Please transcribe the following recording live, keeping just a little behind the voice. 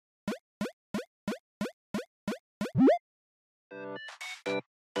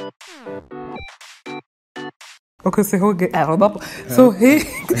Okay, so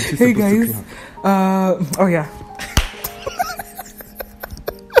hey guys. Oh yeah.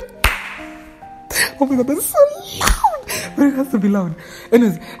 Oh my god, that's so loud. But it has to be loud.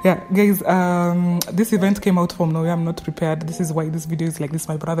 Anyways, yeah, guys, this event came out from nowhere. I'm not prepared. This is why this video is like this.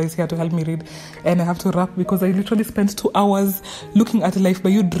 My brother is here to help me read, and I have to rap because I literally spent 2 hours looking at Life by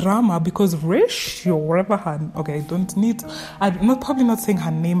You drama because ratio, whatever her, okay, I don't need, probably not saying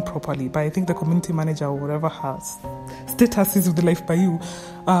her name properly, but I think the community manager or whatever her status is with the Life by You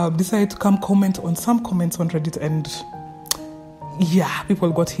decided to come comment on some comments on Reddit, and yeah,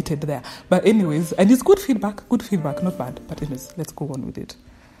 people got heated there. But anyways, and it's good feedback, not bad. But anyways, let's go on with it.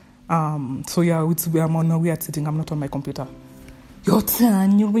 So yeah, I'm on a weird sitting. I'm not on my computer. Your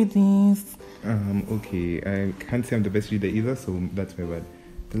turn, you read this. Okay, I can't say I'm the best reader either, so that's my bad.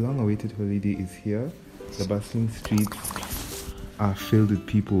 The long-awaited holiday is here. The bustling streets are filled with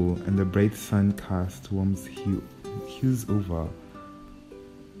people, and the bright sun cast warms hues over.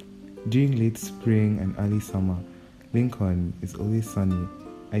 During late spring and early summer, Lincoln is always sunny.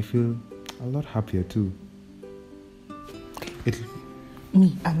 I feel a lot happier too.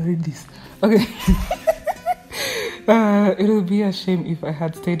 I'm reading this. Okay. It would be a shame if I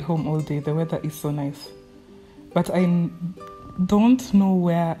had stayed home all day. The weather is so nice. But I don't know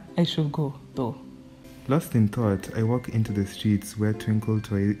where I should go, though. Lost in thought, I walk into the streets where Twinkle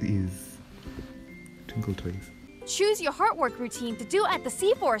Toys is. Twinkle Toys. Choose your Heartwork routine to do at the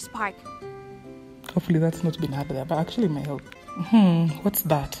Sea Forest Park. Hopefully that's not been hard there, but actually it might help. What's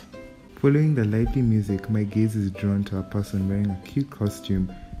that? Following the lively music, my gaze is drawn to a person wearing a cute costume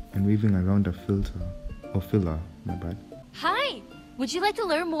and waving around a filler, my bad. Hi! Would you like to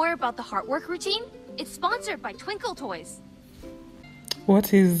learn more about the Heartwork routine? It's sponsored by Twinkle Toys.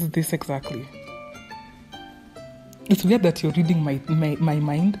 What is this exactly? It's weird that you're reading my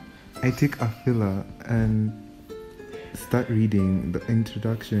mind. I take a filler and start reading the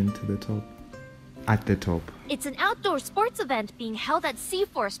introduction to the top. At the top. It's an outdoor sports event being held at Sea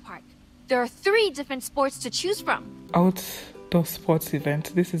Forest Park. There are 3 different sports to choose from. Outdoor sports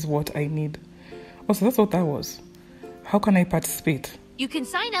event. This is what I need. Oh, so that's what that was. How can I participate? You can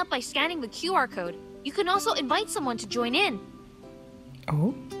sign up by scanning the QR code. You can also invite someone to join in.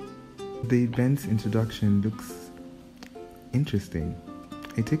 Oh? The event's introduction looks interesting.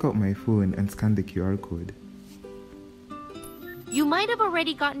 I take out my phone and scan the QR code. You might have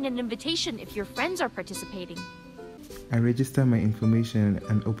already gotten an invitation if your friends are participating. I register my information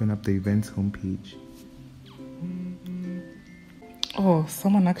and open up the event's homepage. Oh,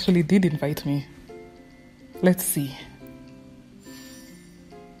 someone actually did invite me. Let's see.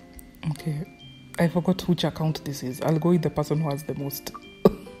 Okay, I forgot which account this is. I'll go with the person who has the most.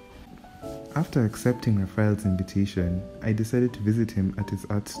 After accepting Rafayel's invitation, I decided to visit him at his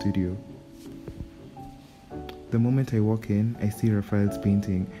art studio. The moment I walk in, I see Rafayel's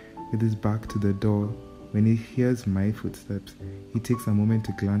painting with his back to the door. When he hears my footsteps, he takes a moment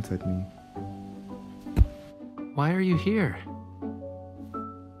to glance at me. Why are you here?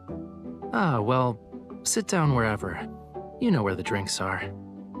 Ah, well, sit down wherever. You know where the drinks are.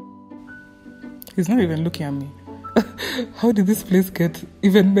 He's not even looking at me. How did this place get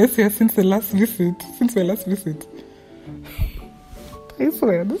even messier since my last visit? I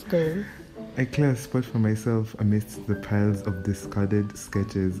swear, this guy. I clear a spot for myself amidst the piles of discarded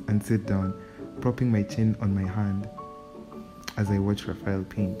sketches and sit down, propping my chin on my hand as I watch Rafayel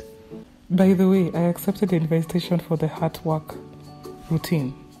paint. By the way, I accepted the invitation for the Heartwork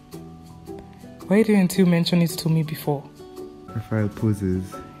routine. Why didn't you mention it to me before? Rafayel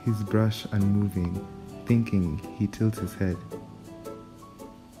poses, his brush unmoving. Thinking, he tilts his head.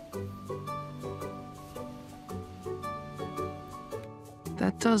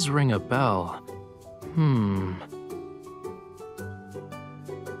 That does ring a bell.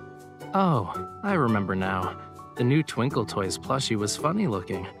 Oh, I remember now. The new Twinkle Toys plushie was funny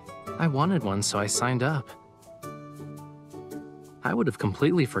looking. I wanted one, so I signed up. I would have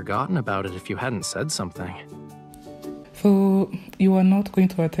completely forgotten about it if you hadn't said something. So, you are not going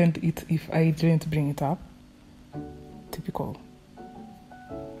to attend it if I didn't bring it up? Typical.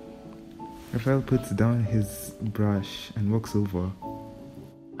 Rafayel puts down his brush and walks over.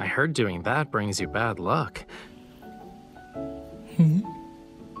 I heard doing that brings you bad luck.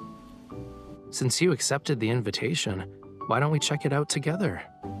 Since you accepted the invitation, why don't we check it out together?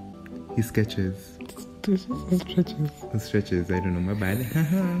 He sketches. Stretches, I don't know, my bad.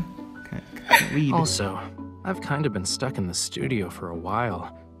 can't read. Also, I've kind of been stuck in the studio for a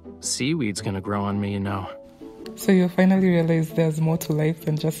while. Seaweed's gonna grow on me, you know. So you finally realized there's more to life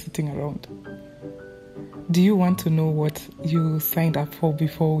than just sitting around. Do you want to know what you signed up for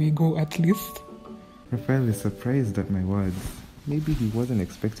before we go at least? Rafayel is surprised at my words. Maybe he wasn't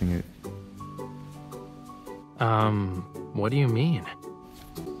expecting it. What do you mean?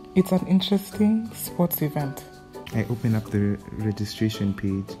 It's an interesting sports event. I open up the registration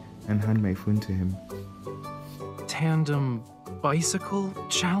page and hand my phone to him. Tandem bicycle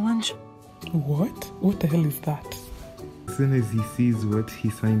challenge? What? What the hell is that? As soon as he sees what he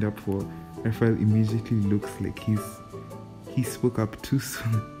signed up for, Rafayel immediately looks like he spoke up too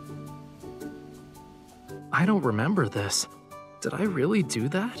soon. I don't remember this. Did I really do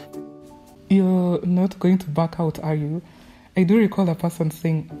that? You're not going to back out, are you? I do recall a person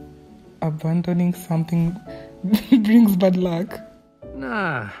saying abandoning something brings bad luck.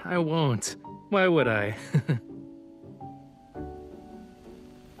 Nah, I won't. Why would I?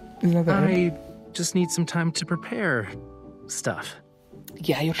 Is that the I end? just need some time to prepare stuff.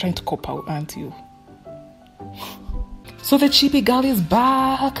 Yeah, you're trying to cop out, aren't you? So the chibi girl is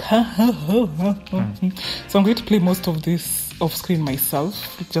back. So I'm going to play most of this off screen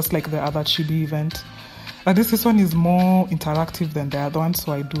myself, just like the other chibi event. But this one is more interactive than the other one,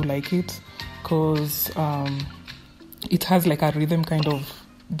 so I do like it because it has like a rhythm kind of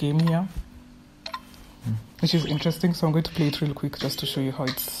game here, which is interesting. So I'm going to play it real quick just to show you how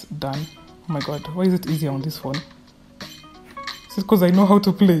it's done. Oh my god, why is it easier on this phone? Is it because I know how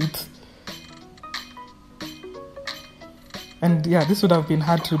to play it? And yeah, this would have been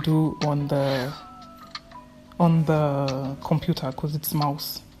hard to do on the computer because it's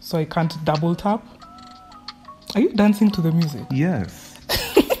mouse, so I can't double tap. Are you dancing to the music? Yes.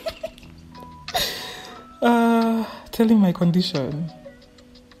 Tell him my condition.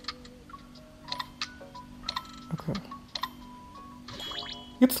 Okay.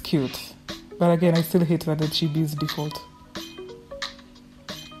 It's cute. But again, I still hate that the chibi is default.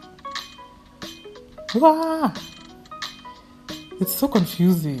 Wah! It's so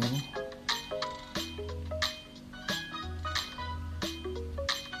confusing.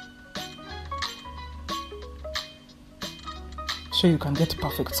 Sure, you can get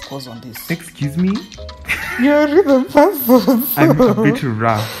perfect scores on this. Excuse me? You're a rhythm person. I'm a bit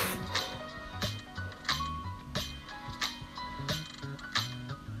rough.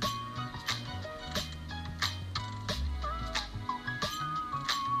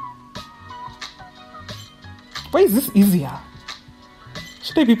 Why is this easier?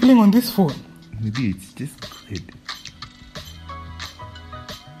 Should I be playing on this phone? Maybe it's just good.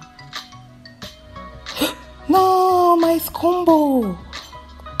 No, my combo.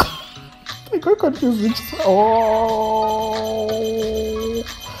 I got confused. Oh.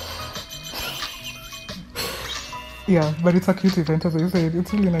 Yeah, but it's a cute event, as I said.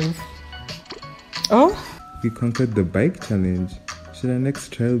 It's really nice. Oh? We conquered the bike challenge. Should our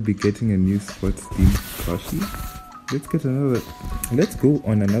next trial be getting a new sports themed plushie? Let's go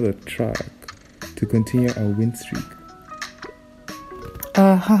on another track to continue our win streak.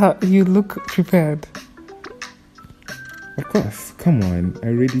 You look prepared. Of course, come on. I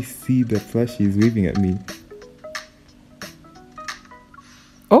already see the plushies waving at me.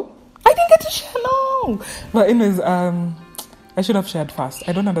 Oh, I didn't get to share, no! But anyways, I should have shared fast.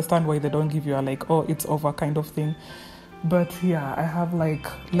 I don't understand why they don't give you a like, oh, it's over kind of thing. But yeah, I have like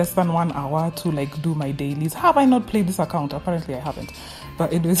less than 1 hour to like do my dailies. Have I not played this account? Apparently I haven't.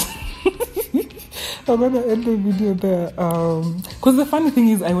 But it is I'm gonna end the video there. Because the funny thing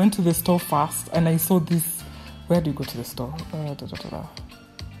is I went to the store fast and I saw this. Where do you go to the store?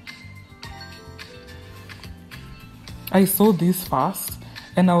 I saw this fast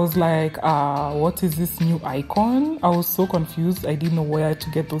and I was like, what is this new icon? I was so confused. I didn't know where to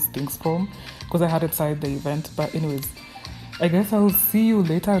get those things from because I hadn't started the event. But anyways, I guess I'll see you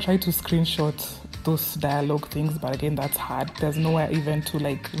later. I'll try to screenshot those dialogue things, but again, that's hard. There's nowhere even to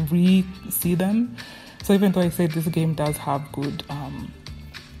like re-see them. So even though I said this game does have good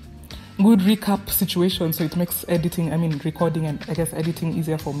recap situation, so it makes recording and I guess editing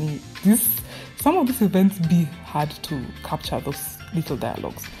easier for me. Some of these events be hard to capture those little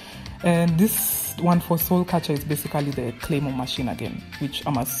dialogues. And this one for Soul Catcher is basically the Claymore machine again, which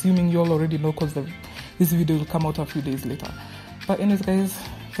I'm assuming you all already know because this video will come out a few days later. But anyways, guys,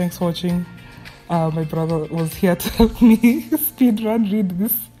 thanks for watching. My brother was here to help me speedrun read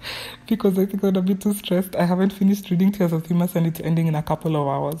this because I think I'm a bit too stressed. I haven't finished reading Tears of Themis and it's ending in a couple of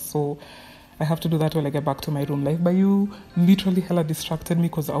hours, so I have to do that when I get back to my room life. But you literally hella distracted me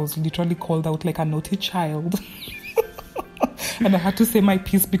because I was literally called out like a naughty child. And I had to say my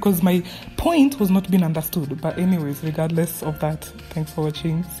piece because my point was not being understood. But anyways, regardless of that, thanks for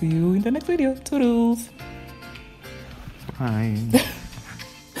watching. See you in the next video. Toodles. Bye.